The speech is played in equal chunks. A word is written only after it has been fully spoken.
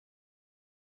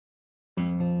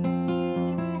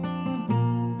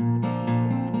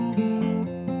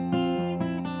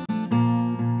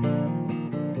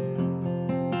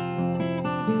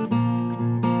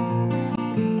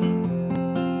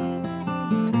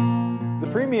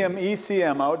premium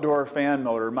ECM outdoor fan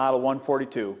motor, model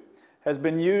 142, has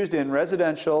been used in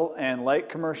residential and light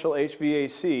commercial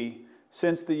HVAC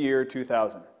since the year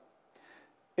 2000.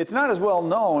 It's not as well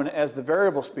known as the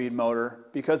variable speed motor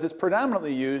because it's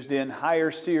predominantly used in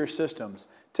higher SEER systems,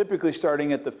 typically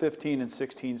starting at the 15 and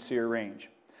 16 SEER range.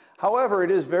 However,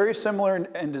 it is very similar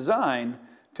in design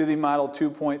to the model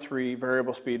 2.3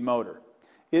 variable speed motor.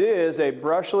 It is a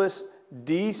brushless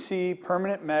DC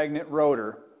permanent magnet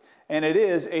rotor, and it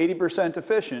is 80%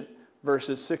 efficient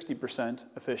versus 60%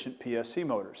 efficient PSC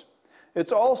motors.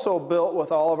 It's also built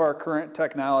with all of our current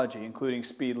technology, including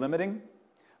speed limiting,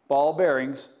 ball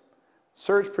bearings,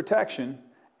 surge protection,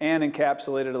 and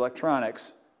encapsulated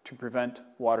electronics to prevent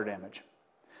water damage.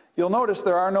 You'll notice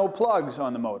there are no plugs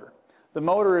on the motor. The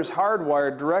motor is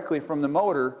hardwired directly from the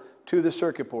motor to the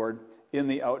circuit board in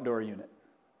the outdoor unit.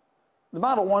 The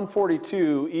Model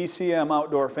 142 ECM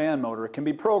outdoor fan motor can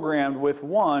be programmed with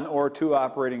 1 or 2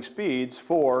 operating speeds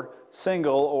for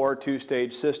single or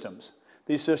 2-stage systems.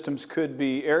 These systems could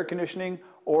be air conditioning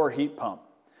or heat pump.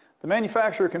 The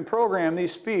manufacturer can program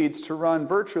these speeds to run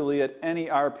virtually at any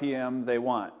RPM they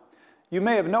want. You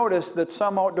may have noticed that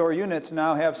some outdoor units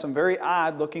now have some very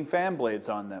odd looking fan blades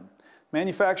on them.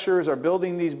 Manufacturers are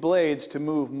building these blades to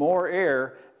move more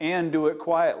air and do it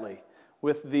quietly.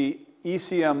 With the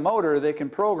ECM motor, they can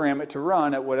program it to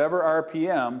run at whatever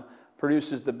RPM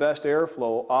produces the best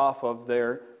airflow off of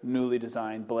their newly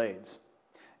designed blades.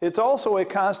 It's also a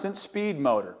constant speed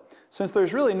motor. Since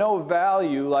there's really no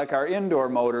value like our indoor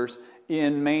motors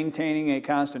in maintaining a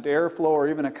constant airflow or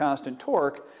even a constant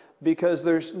torque, because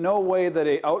there's no way that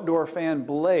an outdoor fan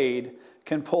blade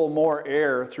can pull more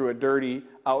air through a dirty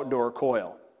outdoor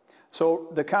coil. So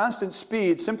the constant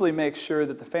speed simply makes sure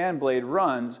that the fan blade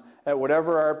runs at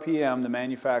whatever RPM the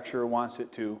manufacturer wants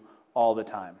it to all the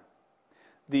time.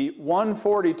 The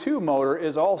 142 motor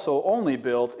is also only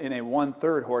built in a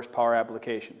 1/3 horsepower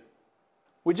application.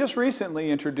 We just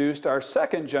recently introduced our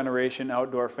 2nd generation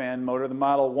outdoor fan motor, the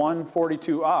Model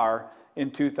 142R, in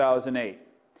 2008.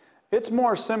 It's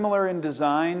more similar in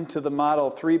design to the Model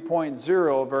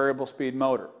 3.0 variable speed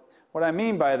motor. What I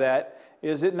mean by that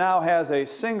is it now has a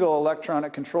single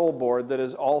electronic control board that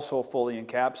is also fully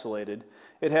encapsulated.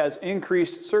 It has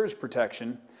increased surge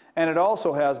protection, and it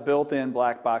also has built-in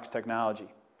black box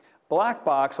technology. Black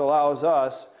box allows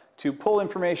us to pull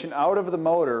information out of the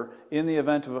motor in the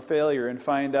event of a failure and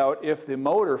find out if the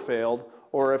motor failed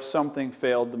or if something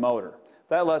failed the motor.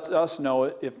 That lets us know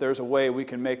if there's a way we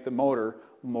can make the motor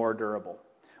more durable.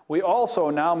 We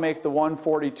also now make the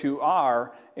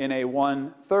 142R in a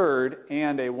 1/3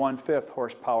 and a 1/5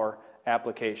 horsepower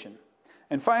application.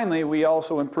 And finally, we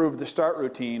also improved the start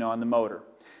routine on the motor.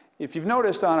 If you've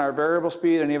noticed on our variable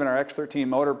speed and even our X13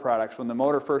 motor products, when the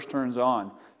motor first turns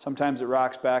on, sometimes it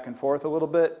rocks back and forth a little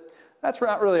bit. That's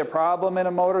not really a problem in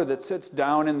a motor that sits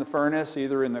down in the furnace,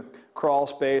 either in the crawl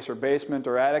space or basement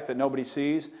or attic that nobody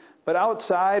sees. But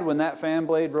outside, when that fan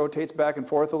blade rotates back and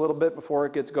forth a little bit before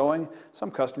it gets going, some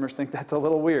customers think that's a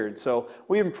little weird. So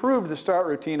we improved the start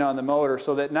routine on the motor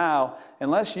so that now,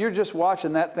 unless you're just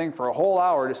watching that thing for a whole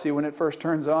hour to see when it first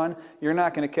turns on, you're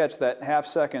not going to catch that half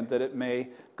second that it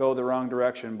may go the wrong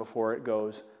direction before it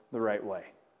goes the right way.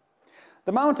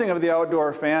 The mounting of the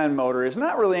outdoor fan motor is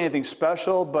not really anything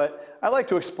special, but I like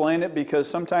to explain it because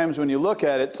sometimes when you look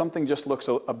at it, something just looks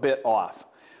a bit off.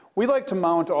 We like to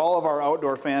mount all of our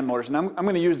outdoor fan motors, and I'm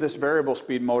going to use this variable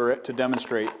speed motor to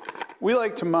demonstrate. We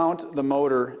like to mount the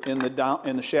motor in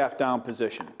the shaft down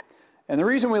position. And the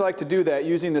reason we like to do that,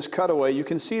 using this cutaway, you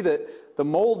can see that the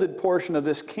molded portion of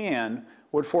this can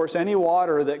would force any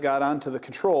water that got onto the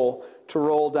control to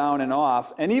roll down and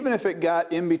off. And even if it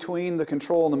got in between the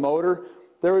control and the motor,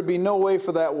 there would be no way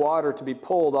for that water to be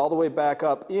pulled all the way back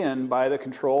up in by the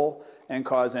control and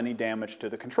cause any damage to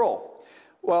the control.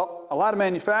 Well, a lot of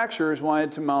manufacturers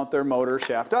wanted to mount their motor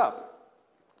shaft up.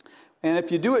 And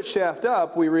if you do it shaft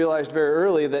up, we realized very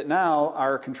early that now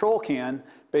our control can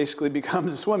basically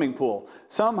becomes a swimming pool.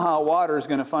 Somehow water is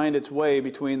going to find its way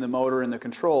between the motor and the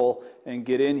control and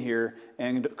get in here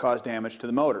and cause damage to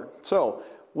the motor. So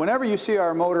whenever you see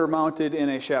our motor mounted in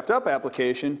a shaft up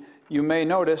application, you may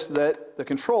notice that the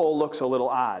control looks a little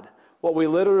odd. What we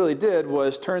literally did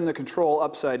was turn the control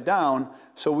upside down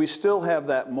so we still have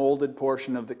that molded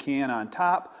portion of the can on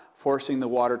top, forcing the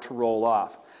water to roll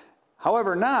off.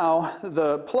 However, now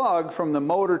the plug from the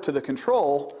motor to the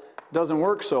control doesn't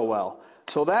work so well.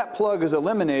 So that plug is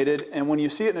eliminated, and when you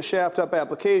see it in a shaft up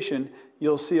application,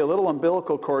 you'll see a little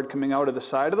umbilical cord coming out of the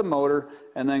side of the motor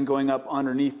and then going up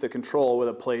underneath the control with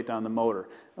a plate on the motor.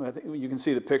 I think you can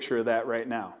see the picture of that right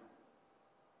now.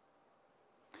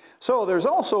 So there's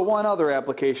also one other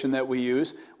application that we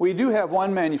use. We do have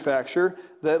one manufacturer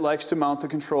that likes to mount the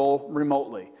control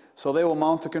remotely. So they will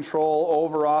mount the control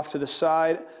over off to the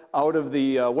side out of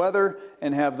the weather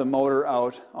and have the motor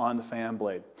out on the fan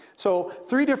blade. So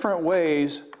 3 different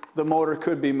ways the motor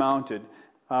could be mounted,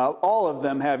 all of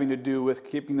them having to do with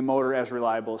keeping the motor as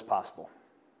reliable as possible.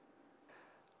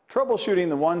 Troubleshooting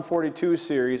the 142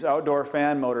 series outdoor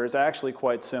fan motor is actually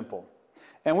quite simple.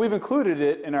 And we've included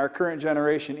it in our current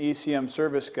generation ECM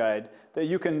service guide that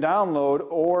you can download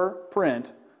or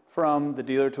print from the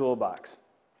dealer toolbox.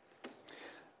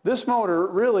 This motor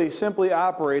really simply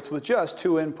operates with just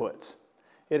 2 inputs.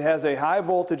 It has a high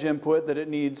voltage input that it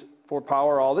needs for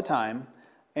power all the time,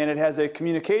 and it has a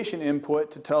communication input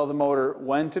to tell the motor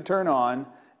when to turn on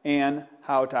and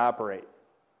how to operate.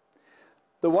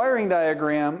 The wiring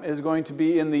diagram is going to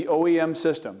be in the OEM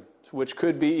system, which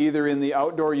could be either in the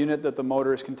outdoor unit that the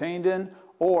motor is contained in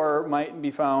or might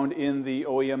be found in the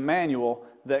OEM manual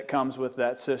that comes with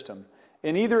that system.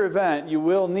 In either event, you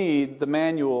will need the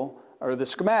manual or the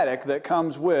schematic that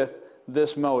comes with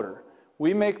this motor.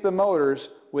 We make the motors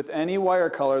with any wire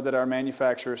color that our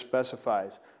manufacturer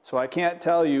specifies. So I can't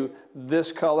tell you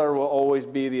this color will always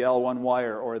be the L1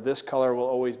 wire or this color will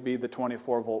always be the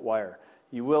 24-volt wire.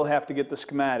 You will have to get the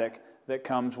schematic that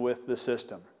comes with the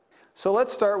system. So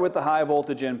let's start with the high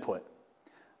voltage input.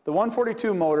 The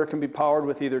 142 motor can be powered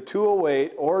with either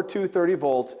 208 or 230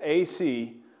 volts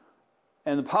AC,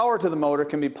 and the power to the motor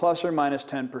can be plus or minus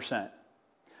 10%.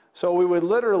 So we would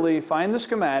literally find the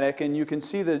schematic, and you can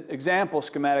see the example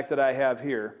schematic that I have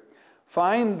here.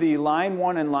 Find the line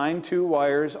 1 and line 2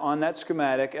 wires on that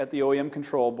schematic at the OEM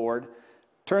control board.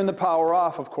 Turn the power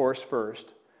off, of course,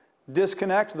 first.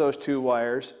 Disconnect those 2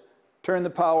 wires. Turn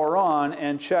the power on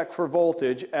and check for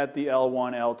voltage at the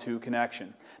L1, L2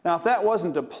 connection. Now if that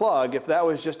wasn't a plug, if that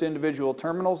was just individual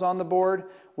terminals on the board,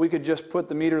 we could just put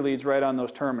the meter leads right on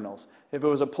those terminals. If it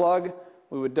was a plug,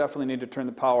 we would definitely need to turn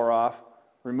the power off,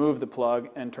 remove the plug,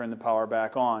 and turn the power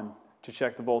back on to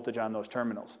check the voltage on those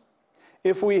terminals.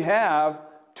 If we have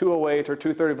 208 or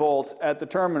 230 volts at the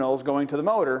terminals going to the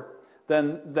motor,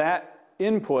 then that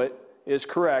input is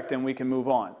correct and we can move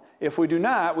on. If we do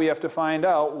not, we have to find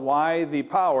out why the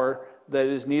power that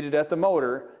is needed at the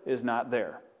motor is not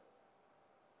there.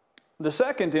 The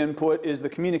second input is the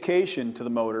communication to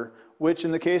the motor, which in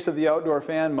the case of the outdoor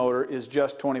fan motor is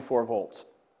just 24 volts.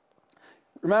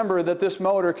 Remember that this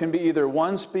motor can be either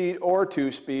 1-speed or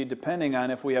 2-speed depending on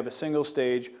if we have a single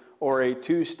stage or a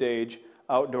 2-stage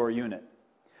outdoor unit.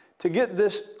 To get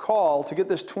this call, to get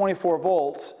this 24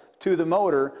 volts to the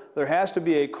motor, there has to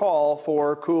be a call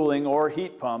for cooling or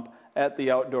heat pump at the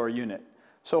outdoor unit.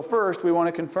 So first we want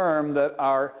to confirm that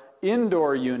our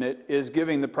indoor unit is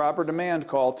giving the proper demand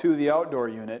call to the outdoor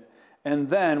unit, and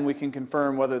then we can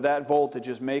confirm whether that voltage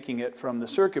is making it from the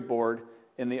circuit board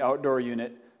in the outdoor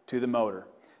unit to the motor.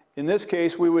 In this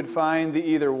case, we would find the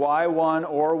either Y1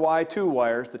 or Y2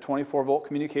 wires, the 24 volt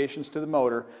communications to the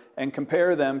motor, and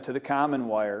compare them to the common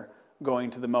wire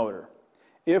going to the motor.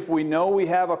 If we know we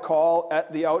have a call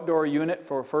at the outdoor unit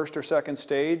for first or second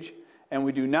stage, and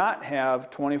we do not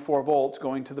have 24 volts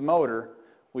going to the motor,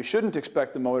 we shouldn't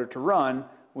expect the motor to run.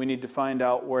 We need to find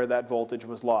out where that voltage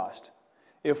was lost.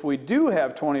 If we do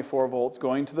have 24 volts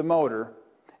going to the motor,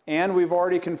 and we've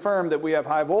already confirmed that we have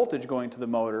high voltage going to the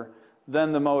motor,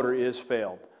 then the motor is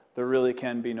failed. There really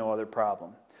can be no other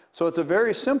problem. So it's a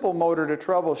very simple motor to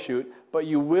troubleshoot, but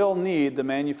you will need the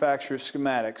manufacturer's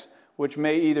schematics, which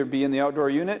may either be in the outdoor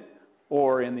unit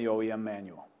or in the OEM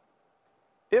manual.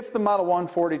 If the Model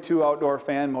 142 outdoor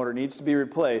fan motor needs to be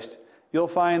replaced, you'll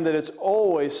find that it's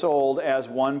always sold as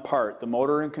one part. The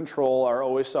motor and control are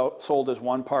always sold as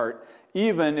one part,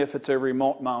 even if it's a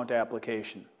remote mount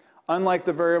application. Unlike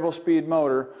the variable speed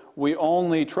motor, we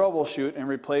only troubleshoot and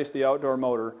replace the outdoor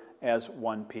motor as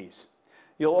one piece.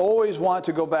 You'll always want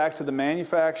to go back to the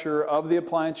manufacturer of the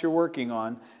appliance you're working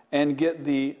on and get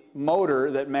the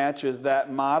motor that matches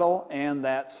that model and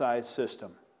that size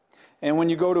system. And when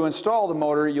you go to install the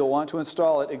motor, you'll want to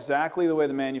install it exactly the way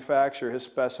the manufacturer has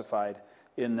specified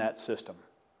in that system.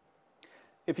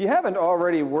 If you haven't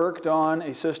already worked on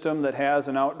a system that has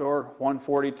an outdoor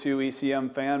 142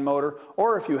 ECM fan motor,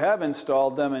 or if you have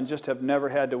installed them and just have never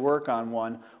had to work on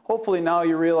one, hopefully now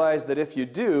you realize that if you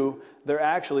do, they're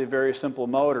actually very simple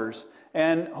motors.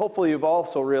 And hopefully you've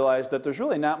also realized that there's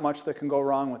really not much that can go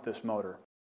wrong with this motor.